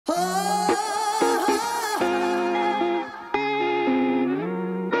Today,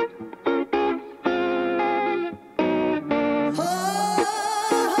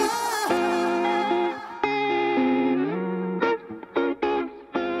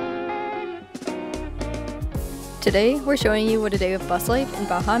 we're showing you what a day of bus life in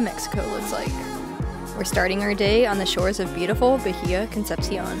Baja, Mexico looks like. We're starting our day on the shores of beautiful Baja,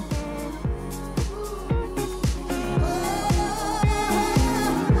 Concepcion.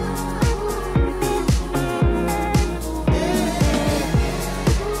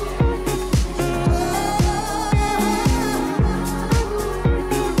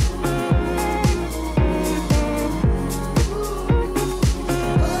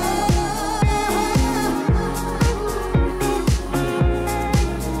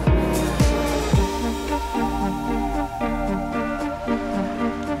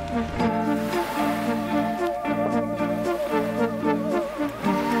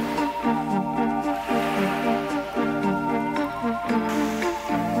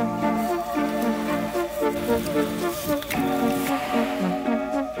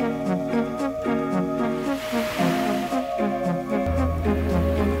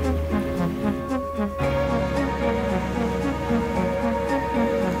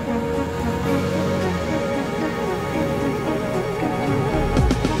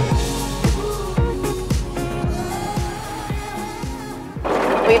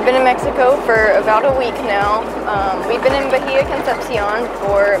 We've been in Mexico for about a week now. We've been in Baja Concepcion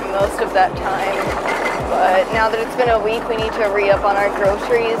for most of that time, but now that it's been a week, we need to re-up on our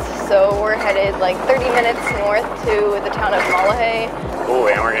groceries, so we're headed like 30 minutes north to the town of Buslife. Oh,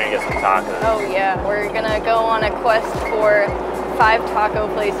 and we're gonna get some tacos. Oh yeah, we're gonna go on a quest for 5 taco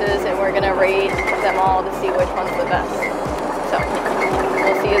places, and we're gonna rate them all to see which one's the best. So,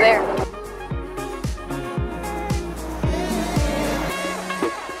 we'll see you there.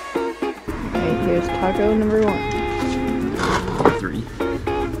 Here's taco number 1. 3.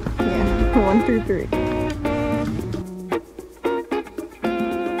 Yeah, 1 through 3.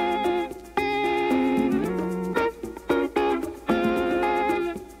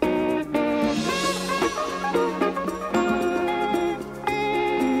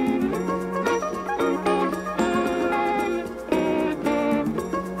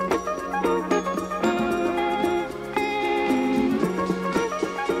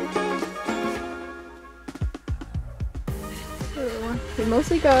 We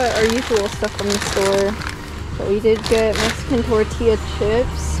mostly got our usual stuff from the store, but we did get Mexican tortilla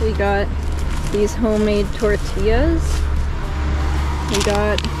chips. We got these homemade tortillas. We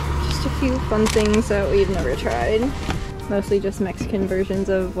got just a few fun things that we've never tried. Mostly just Mexican versions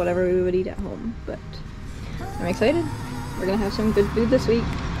of whatever we would eat at home, but I'm excited. We're gonna have some good food this week.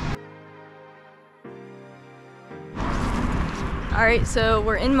 Alright, so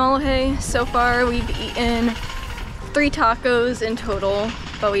we're in Buslife. So far we've eaten 3 tacos in total,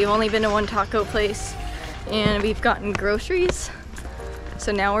 but we've only been to 1 taco place, and we've gotten groceries.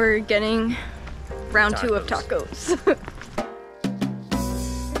 So now we're getting round 2 of tacos.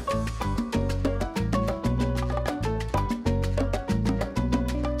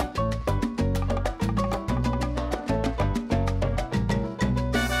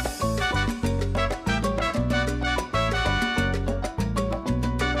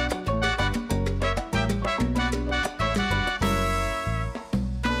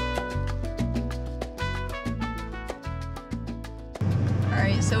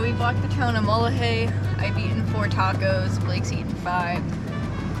 Alright, so we walked the town of Buslife. I've eaten 4 tacos, Blake's eaten 5.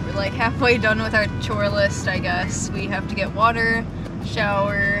 We're like halfway done with our chore list, I guess. We have to get water,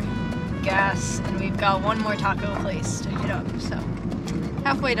 shower, gas, and we've got 1 more taco place to hit up, so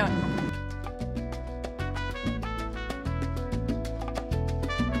halfway done.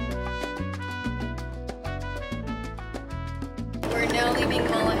 We're now leaving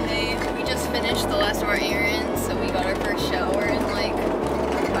Buslife. We just finished the last of our errands, so we got our first shower in like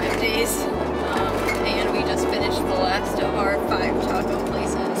 5 days, and we just finished the last of our 5 taco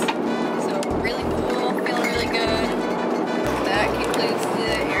places. So really cool, feeling really good. That concludes the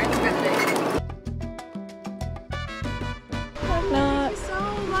errands for today. Thank you so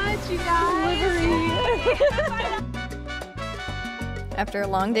much, you guys. After a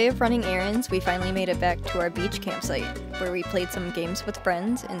long day of running errands, we finally made it back to our beach campsite, where we played some games with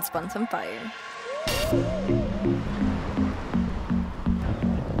friends and spun some fire.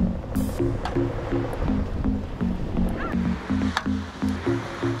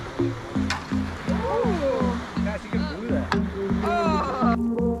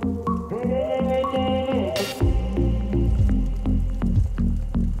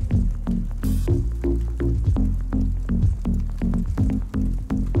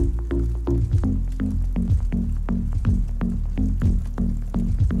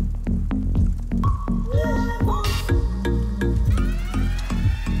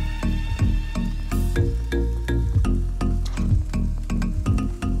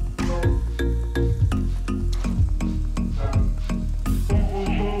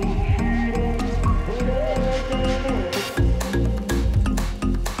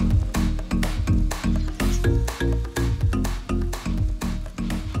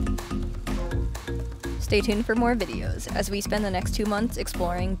 Stay tuned for more videos as we spend the next 2 months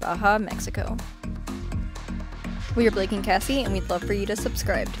exploring Baja, Mexico. We are Blake and Cassie, and we'd love for you to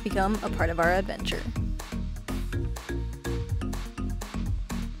subscribe to become a part of our adventure.